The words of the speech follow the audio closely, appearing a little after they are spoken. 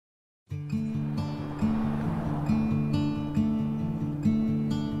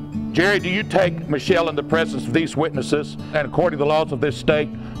Jerry, do you take Michelle in the presence of these witnesses and according to the laws of this state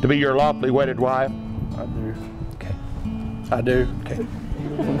to be your lawfully wedded wife? I do. Okay. I do. Okay.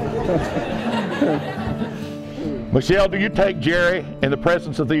 Michelle, do you take Jerry in the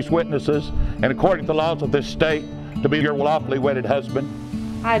presence of these witnesses and according to the laws of this state to be your lawfully wedded husband?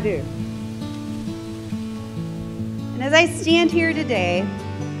 I do. And as I stand here today,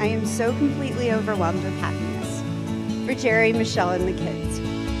 I am so completely overwhelmed with happiness for Jerry, Michelle, and the kids.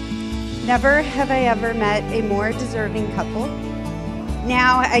 Never have I ever met a more deserving couple.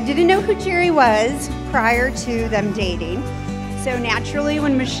 Now, I didn't know who Jerry was prior to them dating, so naturally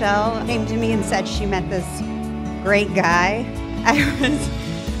when Michelle came to me and said she met this great guy,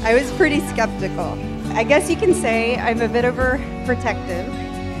 I was pretty skeptical. I guess you can say I'm a bit overprotective,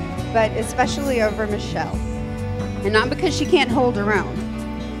 but especially over Michelle. And not because she can't hold her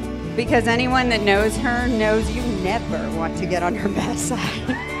own, because anyone that knows her knows you never want to get on her bad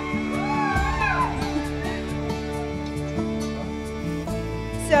side.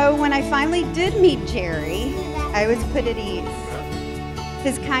 So when I finally did meet Jerry, I was put at ease.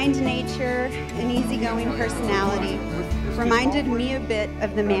 His kind nature and easygoing personality reminded me a bit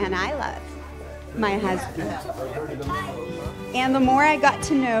of the man I love, my husband. And the more I got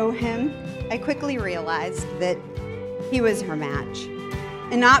to know him, I quickly realized that he was her match.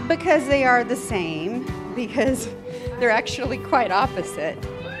 And not because they are the same, because they're actually quite opposite.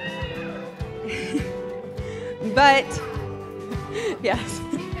 But, yes.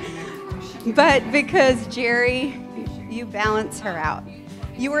 But because, Jerry, you balance her out.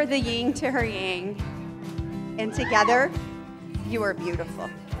 You are the yin to her yang, and together, you are beautiful.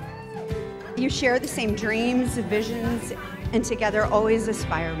 You share the same dreams, visions, and together always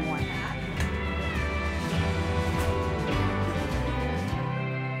aspire more.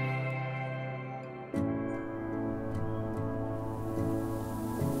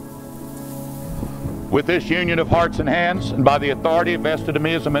 With this union of hearts and hands, and by the authority vested in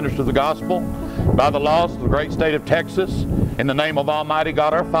me as a minister of the gospel, by the laws of the great state of Texas, in the name of Almighty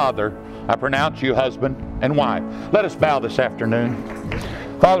God our Father, I pronounce you husband and wife. Let us bow this afternoon.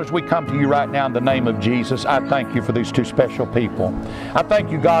 Father, as we come to you right now in the name of Jesus, I thank you for these two special people. I thank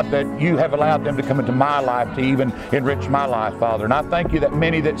you, God, that you have allowed them to come into my life to even enrich my life, Father. And I thank you that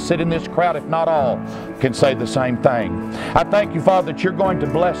many that sit in this crowd, if not all, can say the same thing. I thank you, Father, that you're going to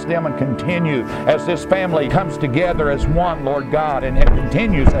bless them and continue as this family comes together as one, Lord God, and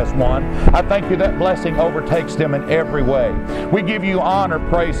continues as one. I thank you that blessing overtakes them in every way. We give you honor,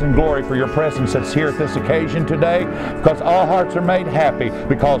 praise, and glory for your presence that's here at this occasion today, because all hearts are made happy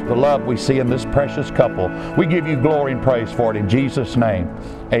because of the love we see in this precious couple. We give you glory and praise for it in Jesus' name.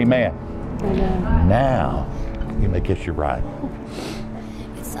 Amen. Amen. Now, you may kiss your bride.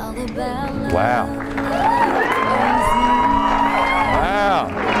 Wow. Wow.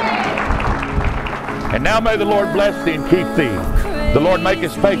 And now may the Lord bless thee and keep thee. The Lord make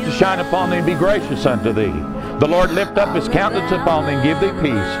his face to shine upon thee and be gracious unto thee. The Lord lift up his countenance upon thee and give thee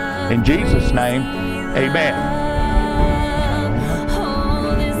peace. In Jesus' name, amen.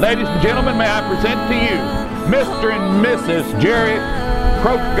 Ladies and gentlemen, may I present to you Mr. and Mrs. Jerry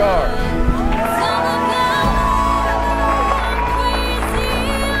Krochgar.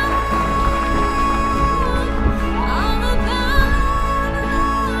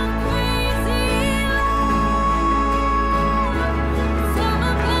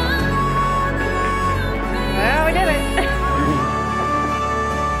 Well, we did it.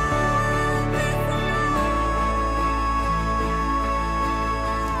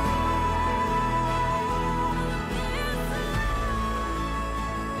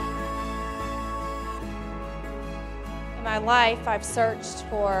 In my life, I've searched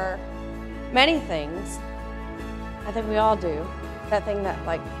for many things. I think we all do. That thing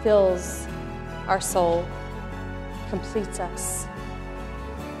that fills our soul, completes us,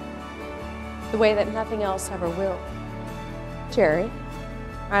 the way that nothing else ever will. Jerry,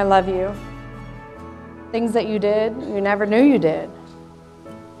 I love you. Things that you did, you never knew you did.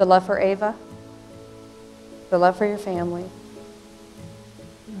 The love for Ava, the love for your family,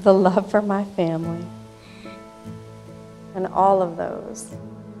 the love for my family. And all of those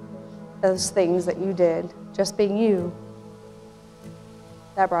things that you did, just being you,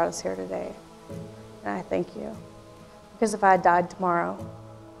 that brought us here today. And I thank you. Because if I died tomorrow,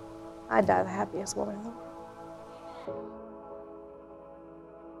 I'd die the happiest woman in the world.